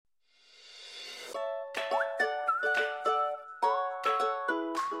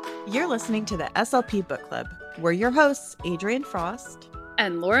You're listening to the SLP Book Club. We're your hosts, Adrienne Frost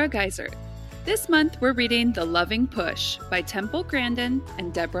and Laura Geisert. This month, we're reading The Loving Push by Temple Grandin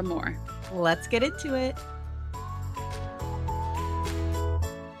and Deborah Moore. Let's get into it.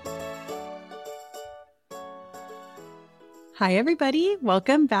 Hi, everybody.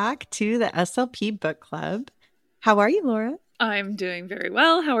 Welcome back to the SLP Book Club. How are you, Laura? I'm doing very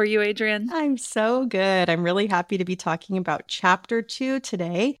well. How are you, Adrienne? I'm so good. I'm really happy to be talking about Chapter 2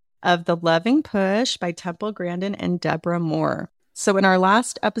 today of The Loving Push by Temple Grandin and Deborah Moore. So in our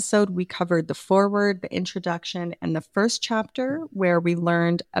last episode, we covered the foreword, the introduction, and the first chapter where we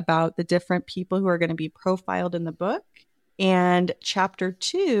learned about the different people who are going to be profiled in the book. And Chapter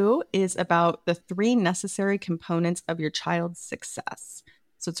 2 is about the 3 necessary components of your child's success.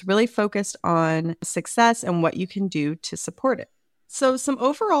 So it's really focused on success and what you can do to support it. So some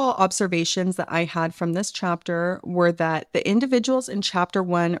overall observations that I had from this chapter were that the individuals in Chapter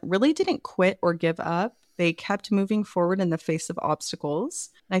 1 really didn't quit or give up. They kept moving forward in the face of obstacles.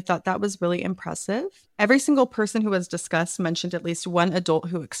 And I thought that was really impressive. Every single person who was discussed mentioned at least one adult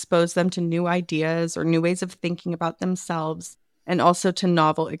who exposed them to new ideas or new ways of thinking about themselves and also to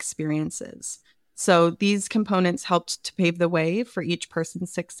novel experiences. So these components helped to pave the way for each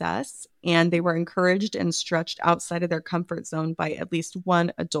person's success, and they were encouraged and stretched outside of their comfort zone by at least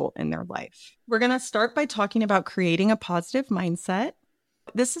one adult in their life. We're going to start by talking about creating a positive mindset.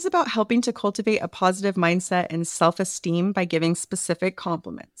 This is about helping to cultivate a positive mindset and self-esteem by giving specific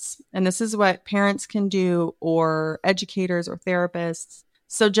compliments. And this is what parents can do, or educators or therapists.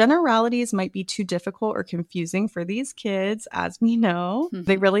 So generalities might be too difficult or confusing for these kids, as we know.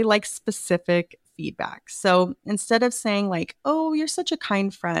 They really like specific feedback. So instead of saying like, oh, you're such a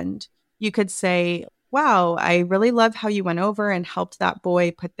kind friend, you could say, wow, I really love how you went over and helped that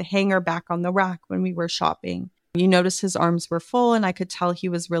boy put the hanger back on the rack when we were shopping. You noticed his arms were full and I could tell he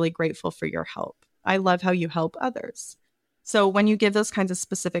was really grateful for your help. I love how you help others. So when you give those kinds of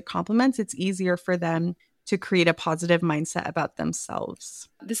specific compliments, it's easier for them to create a positive mindset about themselves.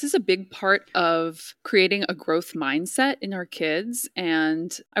 This is a big part of creating a growth mindset in our kids.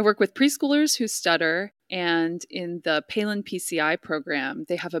 And I work with preschoolers who stutter. And in the Palin PCI program,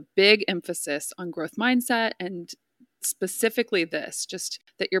 they have a big emphasis on growth mindset and specifically this, just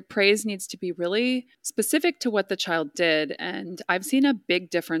that your praise needs to be really specific to what the child did. And I've seen a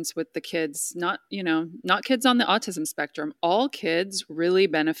big difference with the kids, not kids on the autism spectrum. All kids really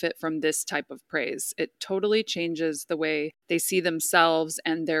benefit from this type of praise. It totally changes the way they see themselves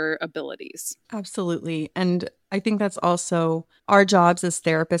and their abilities. Absolutely. And I think that's also our jobs as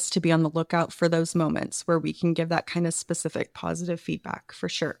therapists to be on the lookout for those moments where we can give that kind of specific positive feedback for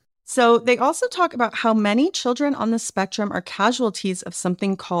sure. So they also talk about how many children on the spectrum are casualties of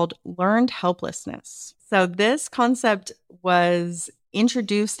something called learned helplessness. So this concept was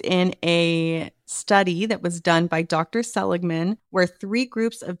introduced in a study that was done by Dr. Seligman, where 3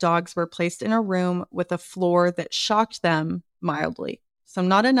 groups of dogs were placed in a room with a floor that shocked them mildly. So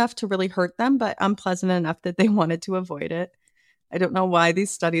not enough to really hurt them, but unpleasant enough that they wanted to avoid it. I don't know why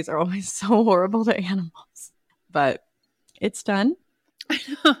these studies are always so horrible to animals, but it's done.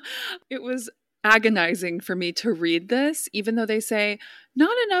 It was agonizing for me to read this, even though they say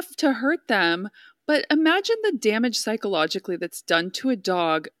not enough to hurt them. But imagine the damage psychologically that's done to a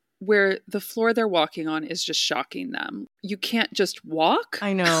dog where the floor they're walking on is just shocking them. You can't just walk.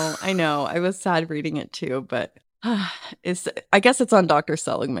 I know. I was sad reading it too, but I guess it's on Dr.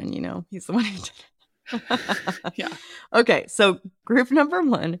 Seligman, he's the one who did it. Yeah. Okay, so group number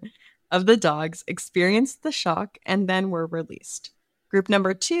 1 of the dogs experienced the shock and then were released. Group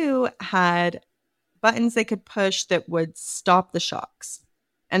number 2 had buttons they could push that would stop the shocks.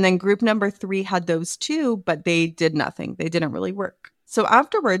 And then group number 3 had those too, but they did nothing. They didn't really work. So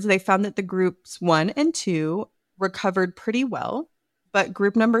afterwards, they found that the groups 1 and 2 recovered pretty well, but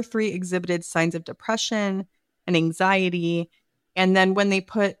group number 3 exhibited signs of depression and anxiety. And then when they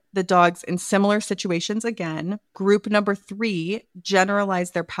put the dogs in similar situations again, group number 3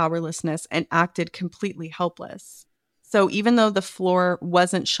 generalized their powerlessness and acted completely helpless. So even though the floor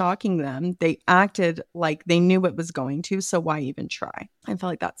wasn't shocking them, they acted like they knew it was going to, so why even try? I feel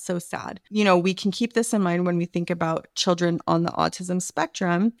like that's so sad. We can keep this in mind when we think about children on the autism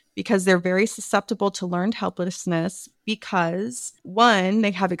spectrum, because they're very susceptible to learned helplessness because, 1,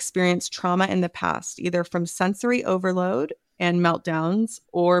 they have experienced trauma in the past, either from sensory overload and meltdowns,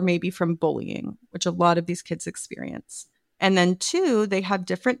 or maybe from bullying, which a lot of these kids experience. And then 2, they have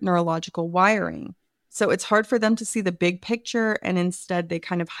different neurological wiring. So it's hard for them to see the big picture, and instead they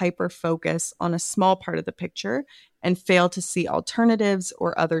kind of hyper focus on a small part of the picture and fail to see alternatives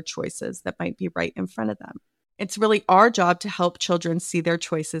or other choices that might be right in front of them. It's really our job to help children see their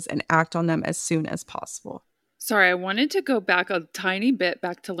choices and act on them as soon as possible. Sorry, I wanted to go back a tiny bit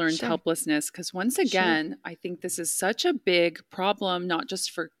back to learned Sure. helplessness, because once Sure. again, I think this is such a big problem, not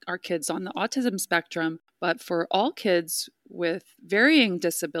just for our kids on the autism spectrum, but for all kids with varying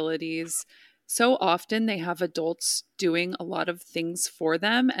disabilities. So often they have adults doing a lot of things for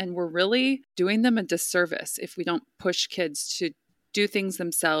them, and we're really doing them a disservice if we don't push kids to do things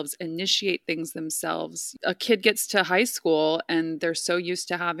themselves, initiate things themselves. A kid gets to high school and they're so used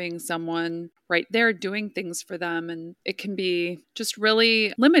to having someone right there doing things for them, and it can be just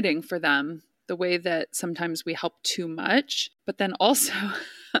really limiting for them, the way that sometimes we help too much. But then also,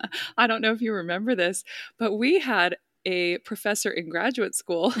 I don't know if you remember this, but we had a professor in graduate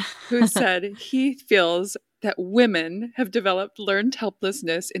school who said he feels that women have developed learned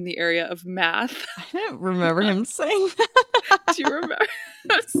helplessness in the area of math. I don't remember him saying that. Do you remember?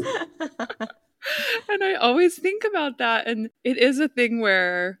 And I always think about that. And it is a thing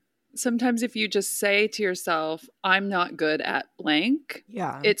where sometimes if you just say to yourself, I'm not good at blank,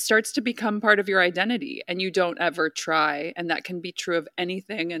 it starts to become part of your identity and you don't ever try. And that can be true of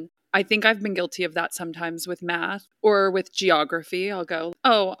anything. And I think I've been guilty of that sometimes with math or with geography. I'll go,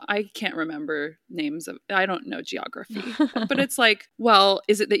 oh, I can't remember names of, I don't know geography. But it's like, well,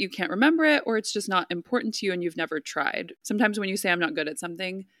 is it that you can't remember it, or it's just not important to you and you've never tried? Sometimes when you say I'm not good at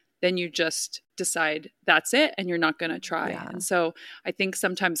something, then you just decide that's it and you're not going to try. Yeah. And so I think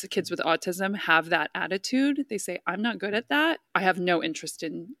sometimes the kids with autism have that attitude. They say, I'm not good at that. I have no interest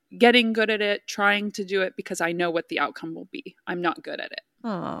in getting good at it, trying to do it because I know what the outcome will be. I'm not good at it.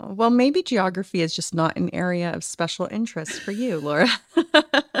 Oh, well, maybe geography is just not an area of special interest for you, Laura.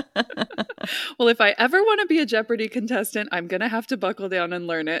 Well, if I ever want to be a Jeopardy contestant, I'm going to have to buckle down and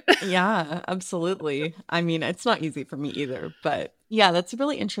learn it. Yeah, absolutely. I mean, it's not easy for me either, but yeah, that's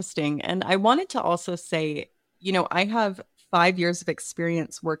really interesting. And I wanted to also say, I have 5 years of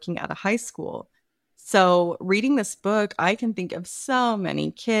experience working at a high school. So reading this book, I can think of so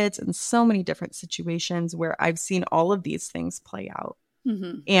many kids and so many different situations where I've seen all of these things play out.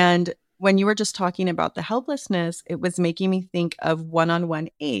 Mm-hmm. And when you were just talking about the helplessness, it was making me think of one-on-one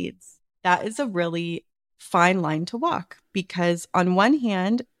aids. That is a really fine line to walk because on one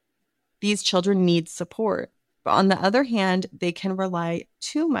hand, these children need support. But on the other hand, they can rely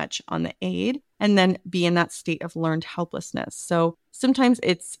too much on the aid and then be in that state of learned helplessness. So sometimes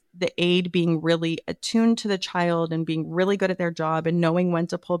it's the aid being really attuned to the child and being really good at their job and knowing when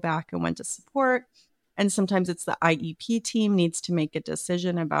to pull back and when to support. And sometimes it's the IEP team needs to make a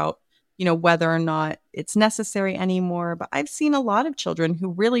decision about, whether or not it's necessary anymore. But I've seen a lot of children who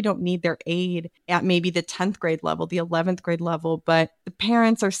really don't need their aid at maybe the 10th grade level, the 11th grade level, but the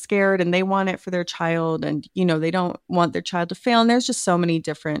parents are scared and they want it for their child and, they don't want their child to fail. And there's just so many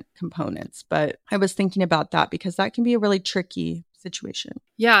different components. But I was thinking about that because that can be a really tricky situation.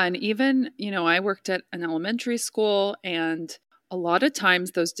 Yeah. And even, I worked at an elementary school, and a lot of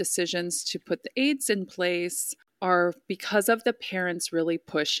times those decisions to put the aids in place are because of the parents really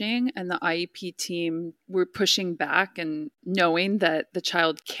pushing, and the IEP team were pushing back and knowing that the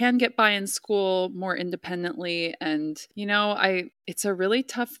child can get by in school more independently. And, it's a really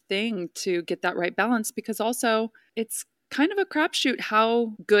tough thing to get that right balance because also it's kind of a crapshoot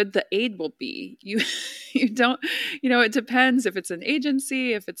how good the aid will be. You don't, it depends if it's an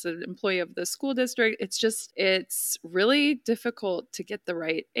agency, if it's an employee of the school district. It's really difficult to get the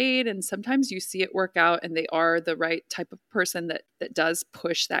right aid. And sometimes you see it work out and they are the right type of person that does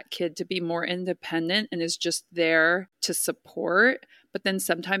push that kid to be more independent and is just there to support. But then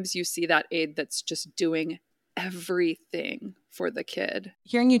sometimes you see that aid that's just doing everything for the kid.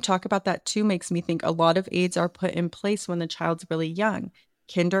 Hearing you talk about that too makes me think a lot of aids are put in place when the child's really young,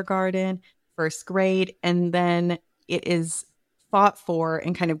 kindergarten, first grade, and then it is fought for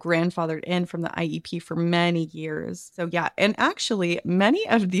and kind of grandfathered in from the IEP for many years. So yeah, and actually many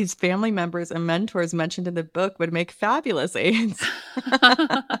of these family members and mentors mentioned in the book would make fabulous aides.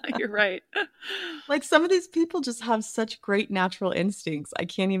 You're right. Like some of these people just have such great natural instincts. I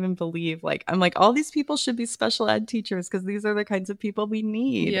can't even believe, I'm like, all these people should be special ed teachers because these are the kinds of people we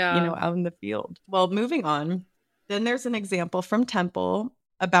need, out in the field. Well, moving on, then there's an example from Temple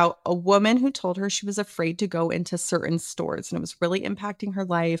about a woman who told her she was afraid to go into certain stores and it was really impacting her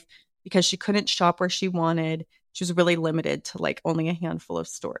life because she couldn't shop where she wanted. She was really limited to only a handful of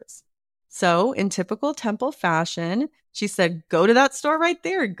stores. So in typical Temple fashion, she said, go to that store right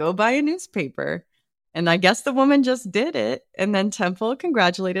there, go buy a newspaper. And I guess the woman just did it. And then Temple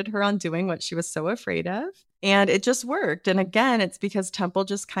congratulated her on doing what she was so afraid of. And it just worked. And again, it's because Temple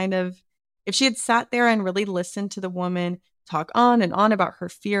just kind of, if she had sat there and really listened to the woman, talk on and on about her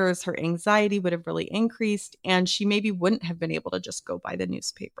fears, her anxiety would have really increased, and she maybe wouldn't have been able to just go buy the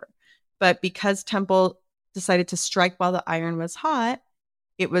newspaper. But because Temple decided to strike while the iron was hot,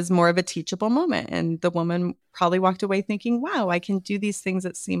 it was more of a teachable moment. And the woman probably walked away thinking, wow, I can do these things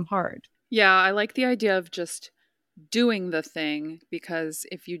that seem hard. Yeah, I like the idea of just doing the thing, because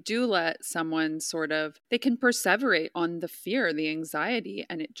if you do let someone they can perseverate on the fear, the anxiety,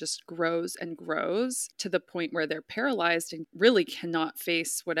 and it just grows and grows to the point where they're paralyzed and really cannot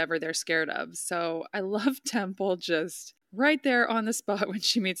face whatever they're scared of. So I love Temple just right there on the spot when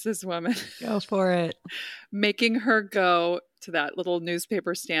she meets this woman. Go for it. Making her go to that little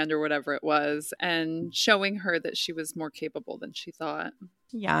newspaper stand or whatever it was and showing her that she was more capable than she thought.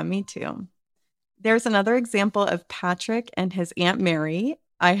 Yeah, me too. There's another example of Patrick and his Aunt Mary.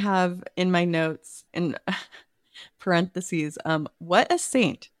 I have in my notes in parentheses, what a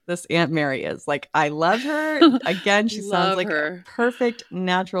saint this Aunt Mary is. Like, I love her. Again, she sounds like a perfect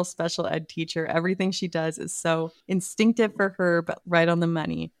natural special ed teacher. Everything she does is so instinctive for her, but right on the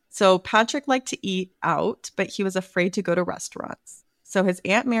money. So Patrick liked to eat out, but he was afraid to go to restaurants. So his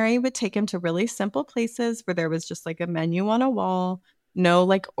Aunt Mary would take him to really simple places where there was just like a menu on a wall, no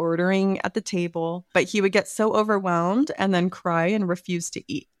like ordering at the table, but he would get so overwhelmed and then cry and refuse to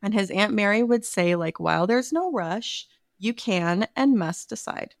eat. And his Aunt Mary would say, like, while there's no rush, you can and must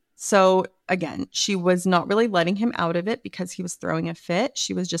decide. So again, she was not really letting him out of it because he was throwing a fit.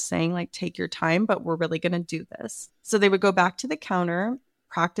 She was just saying, like, take your time, but we're really going to do this. So they would go back to the counter,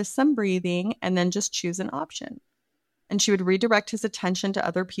 practice some breathing, and then just choose an option. And she would redirect his attention to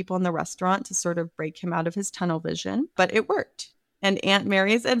other people in the restaurant to sort of break him out of his tunnel vision, but it worked. And Aunt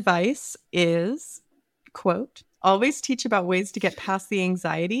Mary's advice is, quote, always teach about ways to get past the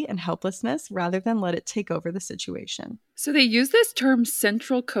anxiety and helplessness rather than let it take over the situation. So they use this term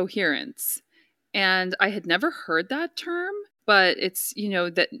central coherence. And I had never heard that term, but it's,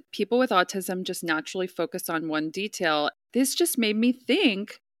 that people with autism just naturally focus on one detail. This just made me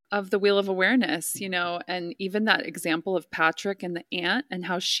think of the Wheel of Awareness, and even that example of Patrick and the aunt and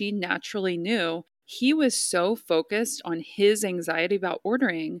how she naturally knew. He was so focused on his anxiety about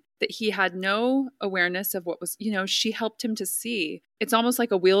ordering that he had no awareness of what was, she helped him to see. It's almost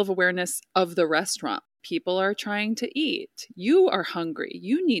like a wheel of awareness of the restaurant. People are trying to eat. You are hungry.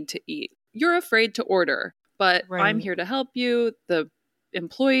 You need to eat. You're afraid to order, but right. I'm here to help you. The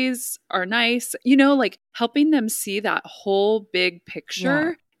employees are nice, like helping them see that whole big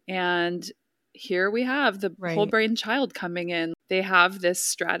picture. Yeah. And here we have the whole brain child coming in. They have this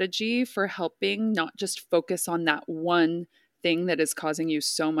strategy for helping not just focus on that one thing that is causing you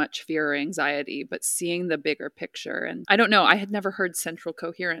so much fear or anxiety, but seeing the bigger picture. And I don't know, I had never heard central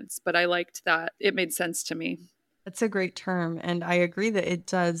coherence, but I liked that. It made sense to me. That's a great term. And I agree that it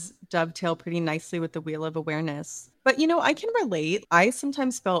does dovetail pretty nicely with the Wheel of Awareness. But, I can relate. I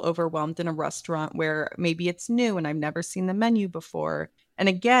sometimes feel overwhelmed in a restaurant where maybe it's new and I've never seen the menu before. And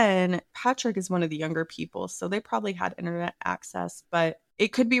again, Patrick is one of the younger people, so they probably had internet access, but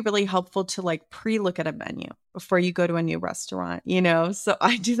it could be really helpful to like pre-look at a menu before you go to a new restaurant, So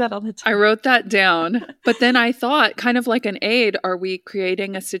I do that all the time. I wrote that down, but then I thought, kind of like an aid, are we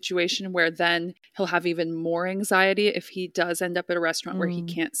creating a situation where then he'll have even more anxiety if he does end up at a restaurant where he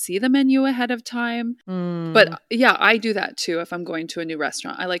can't see the menu ahead of time? But yeah, I do that too. If I'm going to a new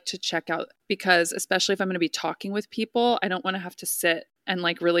restaurant, I like to check out, because especially if I'm going to be talking with people, I don't want to have to sit and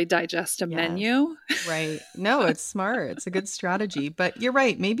like really digest a menu. Right. No, it's smart. It's a good strategy. But you're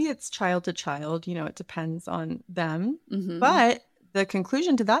right. Maybe it's child to child. It depends on them. Mm-hmm. But the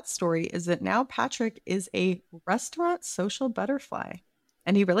conclusion to that story is that now Patrick is a restaurant social butterfly.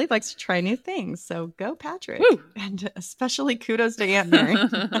 And he really likes to try new things. So go, Patrick. Woo! And especially kudos to Aunt Mary.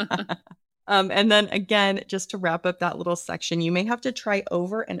 And then again, just to wrap up that little section, you may have to try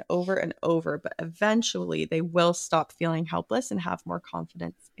over and over and over, but eventually they will stop feeling helpless and have more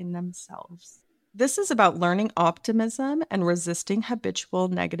confidence in themselves. This is about learning optimism and resisting habitual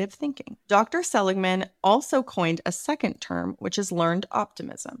negative thinking. Dr. Seligman also coined a second term, which is learned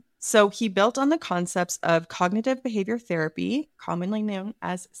optimism. So he built on the concepts of cognitive behavior therapy, commonly known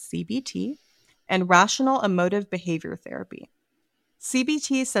as CBT, and rational emotive behavior therapy.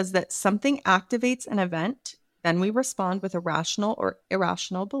 CBT says that something activates an event, then we respond with a rational or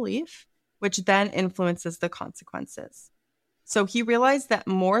irrational belief, which then influences the consequences. So he realized that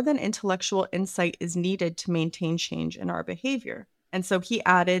more than intellectual insight is needed to maintain change in our behavior. And so he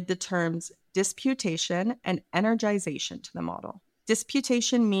added the terms disputation and energization to the model.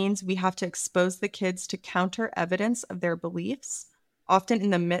 Disputation means we have to expose the kids to counter evidence of their beliefs, often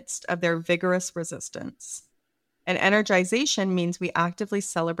in the midst of their vigorous resistance. And energization means we actively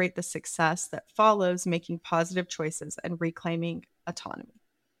celebrate the success that follows making positive choices and reclaiming autonomy.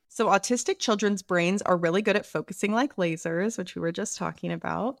 So, autistic children's brains are really good at focusing like lasers, which we were just talking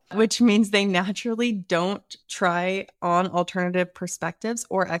about, which means they naturally don't try on alternative perspectives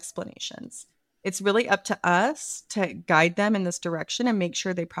or explanations. It's really up to us to guide them in this direction and make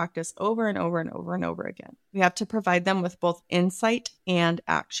sure they practice over and over and over and over again. We have to provide them with both insight and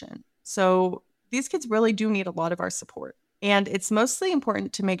action. So, these kids really do need a lot of our support. And it's mostly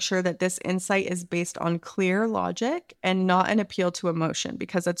important to make sure that this insight is based on clear logic and not an appeal to emotion,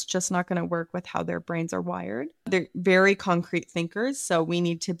 because that's just not going to work with how their brains are wired. They're very concrete thinkers, so we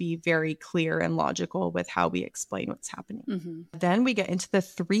need to be very clear and logical with how we explain what's happening. Mm-hmm. Then we get into the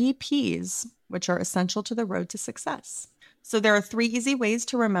 3 Ps, which are essential to the road to success. So there are 3 easy ways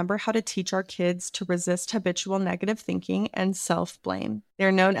to remember how to teach our kids to resist habitual negative thinking and self-blame.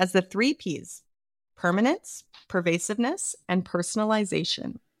 They're known as the 3 Ps: permanence, pervasiveness, and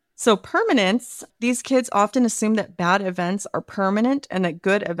personalization. So permanence, these kids often assume that bad events are permanent and that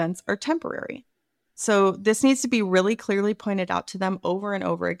good events are temporary. So this needs to be really clearly pointed out to them over and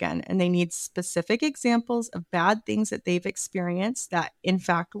over again, and they need specific examples of bad things that they've experienced that, in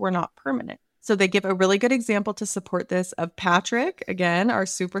fact, were not permanent. So they give a really good example to support this of Patrick, again, our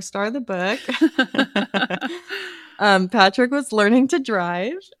superstar of the book. Patrick was learning to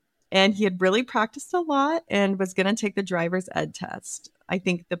drive, and he had really practiced a lot and was going to take the driver's ed test. I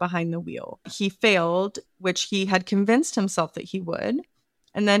think the behind the wheel. He failed, which he had convinced himself that he would.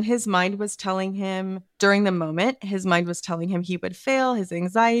 And then his mind was telling him, during the moment, his mind was telling him he would fail. His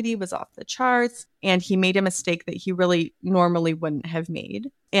anxiety was off the charts, and he made a mistake that he really normally wouldn't have made.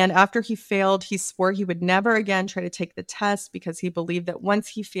 And after he failed, he swore he would never again try to take the test because he believed that once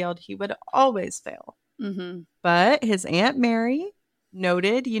he failed, he would always fail. Mm-hmm. But his Aunt Mary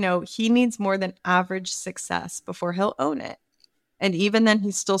noted, he needs more than average success before he'll own it. And even then,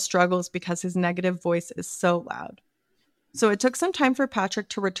 he still struggles because his negative voice is so loud. So it took some time for Patrick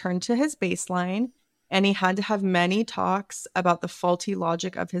to return to his baseline, and he had to have many talks about the faulty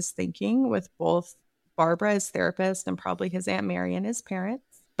logic of his thinking with both Barbara, his therapist, and probably his Aunt Mary and his parents.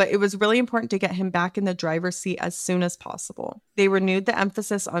 But it was really important to get him back in the driver's seat as soon as possible. They renewed the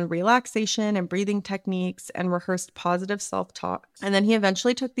emphasis on relaxation and breathing techniques and rehearsed positive self-talk. And then he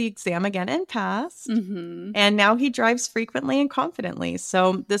eventually took the exam again and passed. Mm-hmm. And now he drives frequently and confidently.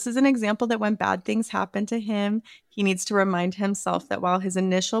 So this is an example that when bad things happen to him, he needs to remind himself that while his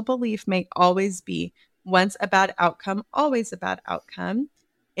initial belief may always be, once a bad outcome, always a bad outcome,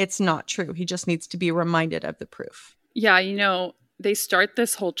 it's not true. He just needs to be reminded of the proof. Yeah, they start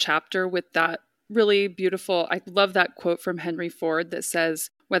this whole chapter with that really beautiful, I love that quote from Henry Ford that says,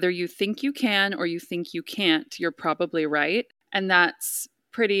 whether you think you can or you think you can't, you're probably right. And that's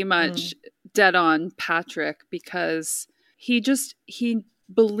pretty much dead on Patrick, because he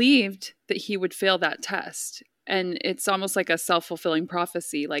believed that he would fail that test. And it's almost like a self-fulfilling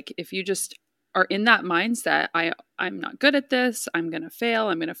prophecy. Like if you just are in that mindset, I'm not good at this, I'm going to fail,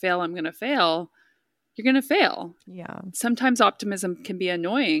 I'm going to fail, I'm going to fail, you're going to fail. Yeah. Sometimes optimism can be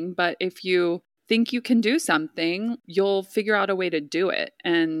annoying, but if you think you can do something, you'll figure out a way to do it.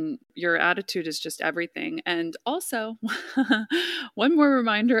 And your attitude is just everything. And also, one more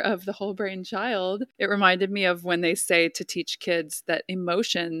reminder of the whole brain child, it reminded me of when they say to teach kids that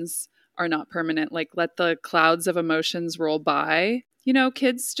emotions are not permanent, like let the clouds of emotions roll by.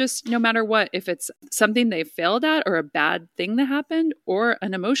 Kids just, no matter what, if it's something they failed at or a bad thing that happened or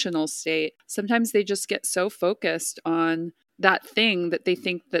an emotional state, sometimes they just get so focused on that thing that they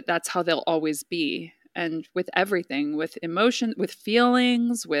think that that's how they'll always be. And with everything, with emotion, with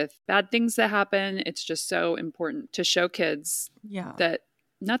feelings, with bad things that happen, it's just so important to show kids that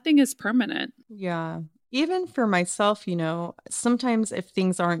nothing is permanent. Yeah. Even for myself, sometimes if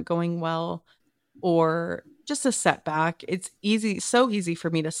things aren't going well or just a setback, it's so easy for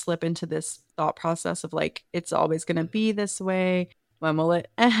me to slip into this thought process of like, it's always going to be this way. When will it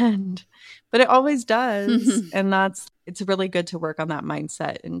end? But it always does. And it's really good to work on that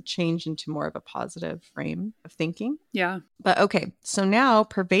mindset and change into more of a positive frame of thinking. Yeah. But okay, so now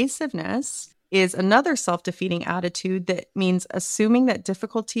pervasiveness is another self-defeating attitude that means assuming that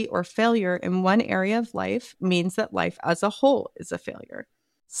difficulty or failure in one area of life means that life as a whole is a failure.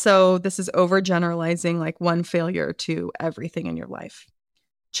 So this is overgeneralizing like one failure to everything in your life.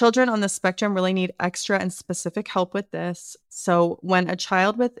 Children on the spectrum really need extra and specific help with this. So when a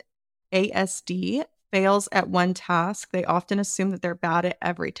child with ASD fails at one task, they often assume that they're bad at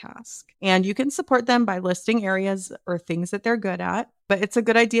every task. And you can support them by listing areas or things that they're good at, but it's a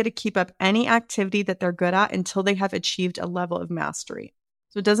good idea to keep up any activity that they're good at until they have achieved a level of mastery.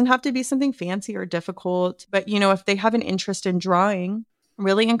 So it doesn't have to be something fancy or difficult, but if they have an interest in drawing,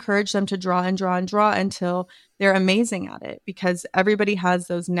 really encourage them to draw and draw and draw until they're amazing at it, because everybody has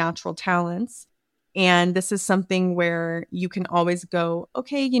those natural talents. And this is something where you can always go,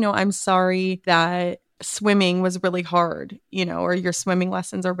 okay, I'm sorry that swimming was really hard, or your swimming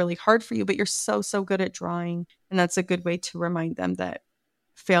lessons are really hard for you, but you're so, so good at drawing. And that's a good way to remind them that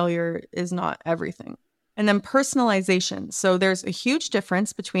failure is not everything. And then personalization. So there's a huge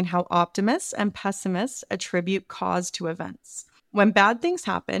difference between how optimists and pessimists attribute cause to events. When bad things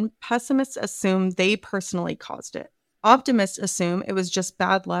happen, pessimists assume they personally caused it. Optimists assume it was just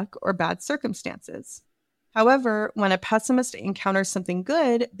bad luck or bad circumstances. However, when a pessimist encounters something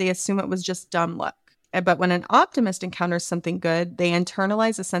good, they assume it was just dumb luck. But when an optimist encounters something good, they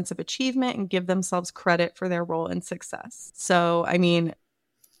internalize a sense of achievement and give themselves credit for their role in success. So,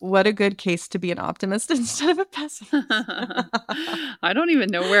 what a good case to be an optimist instead of a pessimist. I don't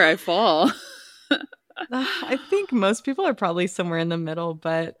even know where I fall. I think most people are probably somewhere in the middle,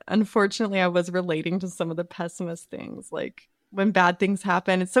 but unfortunately, I was relating to some of the pessimist things. Like when bad things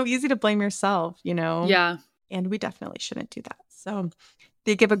happen, it's so easy to blame yourself, Yeah. And we definitely shouldn't do that. So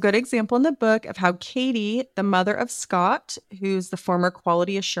they give a good example in the book of how Katie, the mother of Scott, who's the former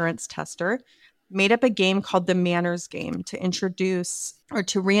quality assurance tester, made up a game called the Manners Game to introduce or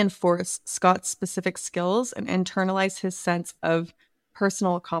to reinforce Scott's specific skills and internalize his sense of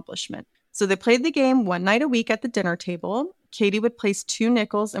personal accomplishment. So they played the game one night a week at the dinner table. Katie would place 2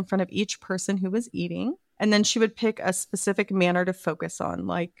 nickels in front of each person who was eating, and then she would pick a specific manner to focus on,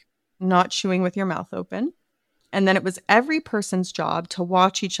 like not chewing with your mouth open. And then it was every person's job to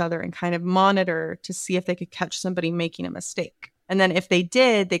watch each other and kind of monitor to see if they could catch somebody making a mistake. And then if they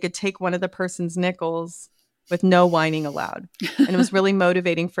did, they could take one of the person's nickels with no whining allowed. And it was really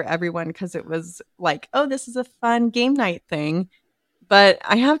motivating for everyone because it was like, oh, this is a fun game night thing. But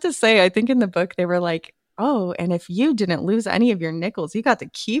I have to say, I think in the book, they were like, oh, and if you didn't lose any of your nickels, you got to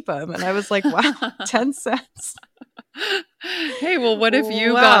keep them. And I was like, wow, 10 cents. Hey, well, what if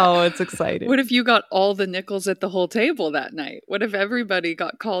you it's exciting. What if you got all the nickels at the whole table that night? What if everybody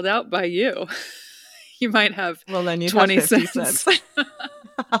got called out by you? You might have then you'd 20 have 50 cents.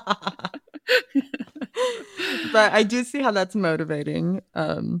 But I do see how that's motivating.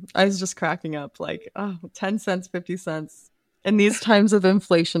 I was just cracking up like, 10 cents, 50 cents. In these times of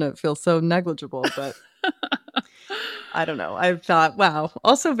inflation, it feels so negligible, but I don't know. I thought, wow,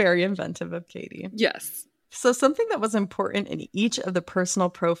 also very inventive of Katie. Yes. So something that was important in each of the personal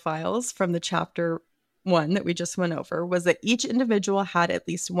profiles from the chapter 1 that we just went over was that each individual had at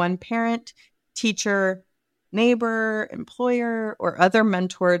least one parent, teacher, neighbor, employer, or other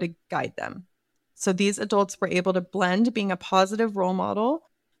mentor to guide them. So these adults were able to blend being a positive role model,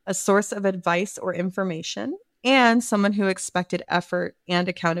 a source of advice or information, and someone who expected effort and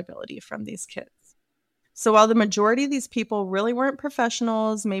accountability from these kids. So while the majority of these people really weren't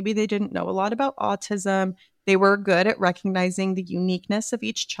professionals, maybe they didn't know a lot about autism, they were good at recognizing the uniqueness of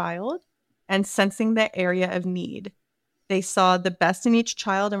each child and sensing the area of need. They saw the best in each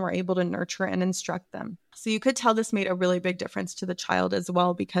child and were able to nurture and instruct them. So you could tell this made a really big difference to the child as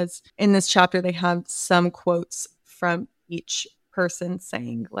well, because in this chapter, they have some quotes from each person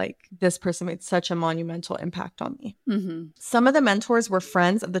saying, like, this person made such a monumental impact on me. Mm-hmm. Some of the mentors were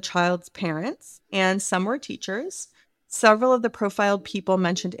friends of the child's parents, and some were teachers. Several of the profiled people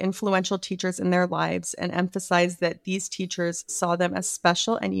mentioned influential teachers in their lives and emphasized that these teachers saw them as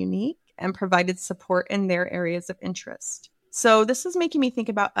special and unique and provided support in their areas of interest. So this is making me think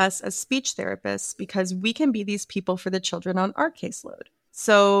about us as speech therapists, because we can be these people for the children on our caseload.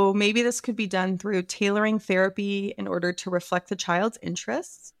 So maybe this could be done through tailoring therapy in order to reflect the child's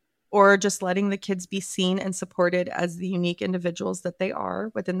interests, or just letting the kids be seen and supported as the unique individuals that they are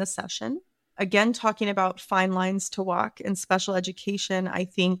within the session. Again, talking about fine lines to walk in special education, I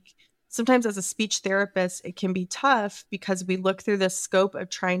think sometimes as a speech therapist, it can be tough because we look through the scope of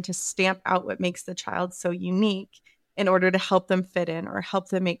trying to stamp out what makes the child so unique in order to help them fit in or help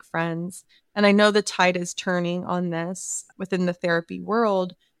them make friends. And I know the tide is turning on this within the therapy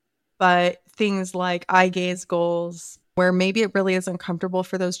world, but things like eye gaze goals, where maybe it really is uncomfortable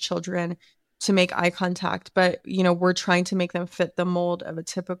for those children to make eye contact, but, we're trying to make them fit the mold of a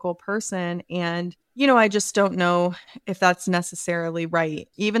typical person. And, I just don't know if that's necessarily right,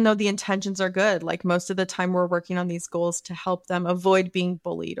 even though the intentions are good. Like most of the time we're working on these goals to help them avoid being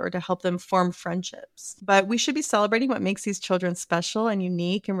bullied or to help them form friendships. But we should be celebrating what makes these children special and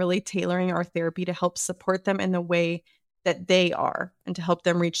unique and really tailoring our therapy to help support them in the way that they are and to help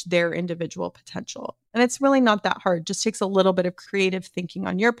them reach their individual potential. And it's really not that hard. It just takes a little bit of creative thinking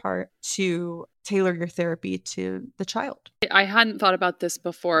on your part to tailor your therapy to the child. I hadn't thought about this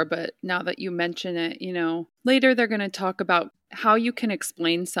before, but now that you mention it, later they're going to talk about how you can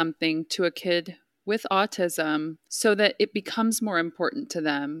explain something to a kid with autism so that it becomes more important to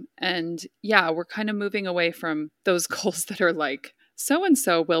them. And yeah, we're kind of moving away from those goals that are like, so and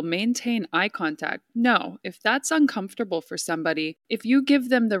so will maintain eye contact. No, if that's uncomfortable for somebody, if you give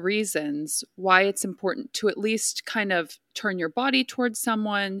them the reasons why it's important to at least kind of turn your body towards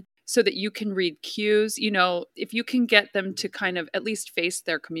someone so that you can read cues, if you can get them to kind of at least face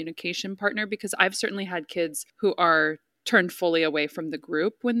their communication partner, because I've certainly had kids who are turned fully away from the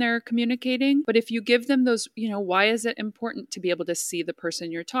group when they're communicating. But if you give them those, why is it important to be able to see the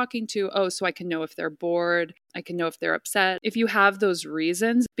person you're talking to? Oh, so I can know if they're bored. I can know if they're upset. If you have those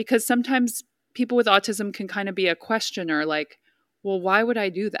reasons, because sometimes people with autism can kind of be a questioner, like, well, why would I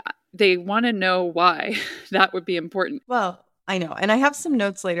do that? They want to know why that would be important. Well, I know. And I have some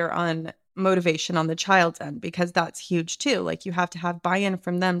notes later on motivation on the child's end, because that's huge too. Like you have to have buy-in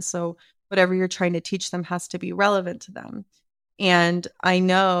from them. So whatever you're trying to teach them has to be relevant to them. And I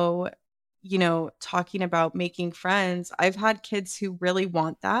know, talking about making friends, I've had kids who really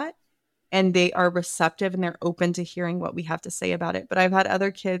want that and they are receptive and they're open to hearing what we have to say about it. But I've had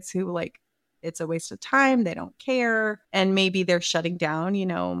other kids who it's a waste of time. They don't care. And maybe they're shutting down,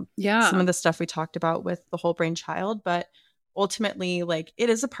 some of the stuff we talked about with the whole brain child. But ultimately, it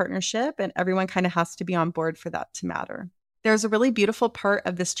is a partnership and everyone kind of has to be on board for that to matter. There's a really beautiful part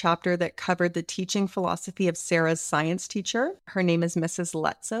of this chapter that covered the teaching philosophy of Sarah's science teacher. Her name is Mrs.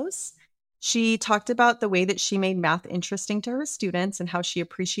 Letzos. She talked about the way that she made math interesting to her students and how she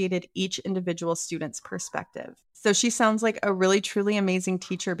appreciated each individual student's perspective. So she sounds like a really, truly amazing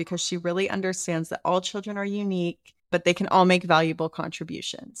teacher because she really understands that all children are unique, but they can all make valuable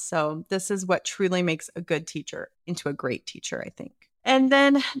contributions. So this is what truly makes a good teacher into a great teacher, I think. And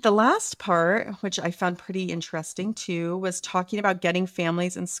then the last part, which I found pretty interesting too, was talking about getting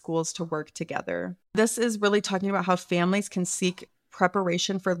families and schools to work together. This is really talking about how families can seek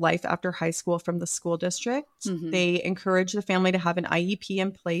preparation for life after high school from the school district. Mm-hmm. They encourage the family to have an IEP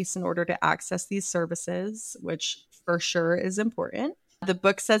in place in order to access these services, which for sure is important. The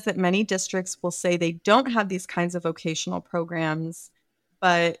book says that many districts will say they don't have these kinds of vocational programs.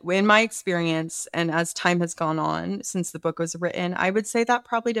 But in my experience, and as time has gone on since the book was written, I would say that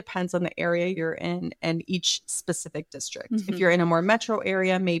probably depends on the area you're in and each specific district. Mm-hmm. If you're in a more metro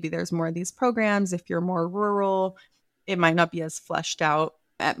area, maybe there's more of these programs. If you're more rural, it might not be as fleshed out.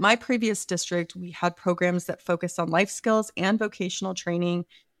 At my previous district, we had programs that focused on life skills and vocational training,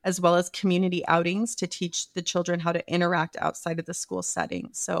 as well as community outings to teach the children how to interact outside of the school setting.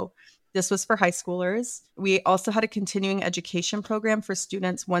 So this was for high schoolers. We also had a continuing education program for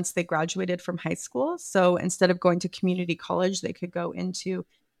students once they graduated from high school. So instead of going to community college, they could go into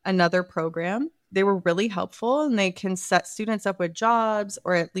another program. They were really helpful and they can set students up with jobs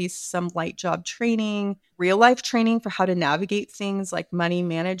or at least some light job training, real life training for how to navigate things like money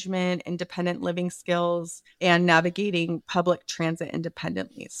management, independent living skills, and navigating public transit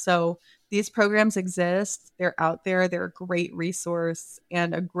independently. So these programs exist. They're out there. They're a great resource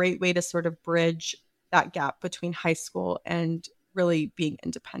and a great way to sort of bridge that gap between high school and really being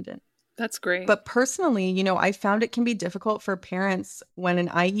independent. That's great. But personally, I found it can be difficult for parents when an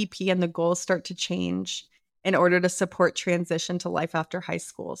IEP and the goals start to change in order to support transition to life after high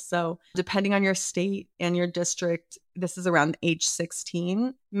school. So depending on your state and your district, this is around age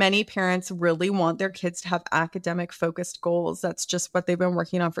 16. Many parents really want their kids to have academic focused goals. That's just what they've been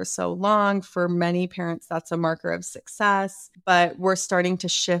working on for so long. For many parents, that's a marker of success. But we're starting to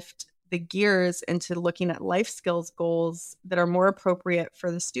shift the gears into looking at life skills goals that are more appropriate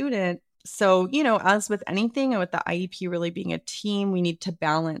for the student. So, as with anything and with the IEP really being a team, we need to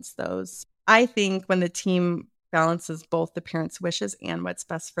balance those. I think when the team balances both the parents' wishes and what's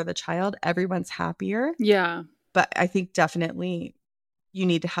best for the child, everyone's happier. Yeah. But I think definitely you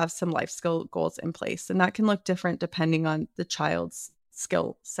need to have some life skill goals in place. And that can look different depending on the child's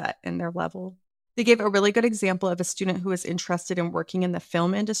skill set and their level. They gave a really good example of a student who was interested in working in the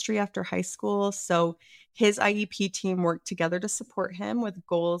film industry after high school. So his IEP team worked together to support him with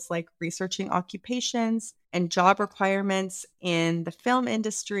goals like researching occupations and job requirements in the film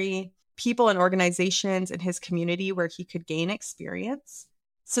industry, people and organizations in his community where he could gain experience.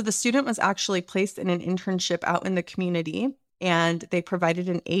 So the student was actually placed in an internship out in the community, and they provided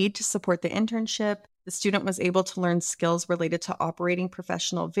an aide to support the internship. The student was able to learn skills related to operating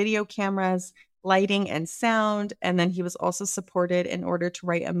professional video cameras, lighting, and sound. And then he was also supported in order to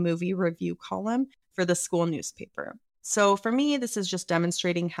write a movie review column for the school newspaper. So for me, this is just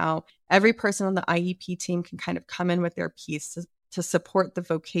demonstrating how every person on the IEP team can kind of come in with their piece to support the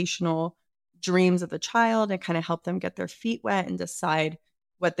vocational dreams of the child and kind of help them get their feet wet and decide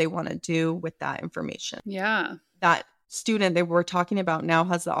what they want to do with that information. Yeah. That student that we're talking about now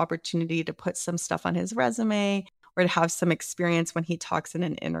has the opportunity to put some stuff on his resume or to have some experience when he talks in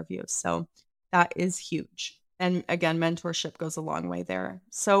an interview. So that is huge. And again, mentorship goes a long way there.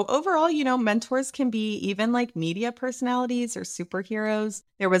 So overall, mentors can be even like media personalities or superheroes.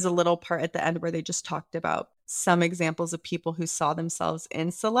 There was a little part at the end where they just talked about some examples of people who saw themselves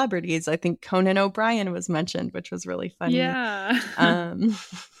in celebrities. I think Conan O'Brien was mentioned, which was really funny. Yeah.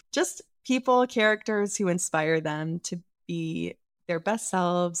 Just people, characters who inspire them to be their best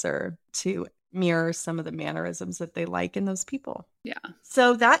selves or to mirror some of the mannerisms that they like in those people. Yeah.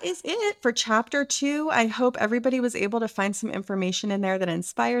 So that is it for chapter 2. I hope everybody was able to find some information in there that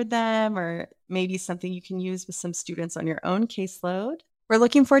inspired them, or maybe something you can use with some students on your own caseload. We're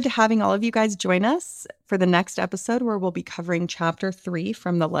looking forward to having all of you guys join us for the next episode where we'll be covering chapter 3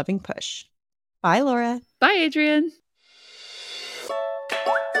 from The Loving Push. Bye, Laura. Bye, Adrienne.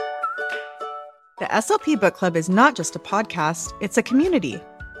 The SLP Book Club is not just a podcast, it's a community.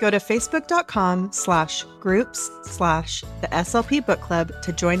 Go to facebook.com/groups/the SLP Book Club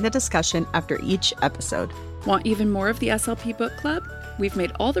to join the discussion after each episode. Want even more of the SLP Book Club? We've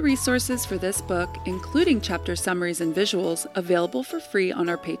made all the resources for this book, including chapter summaries and visuals, available for free on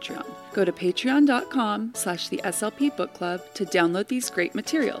our Patreon. Go to patreon.com/the SLP Book Club to download these great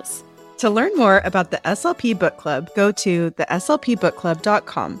materials. To learn more about the SLP Book Club, go to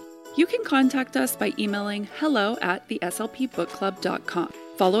theslpbookclub.com. You can contact us by emailing hello@theslpbookclub.com.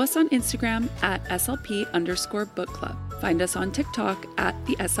 Follow us on Instagram @SLP_book club. Find us on TikTok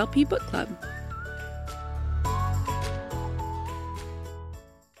 @the SLP Book Club.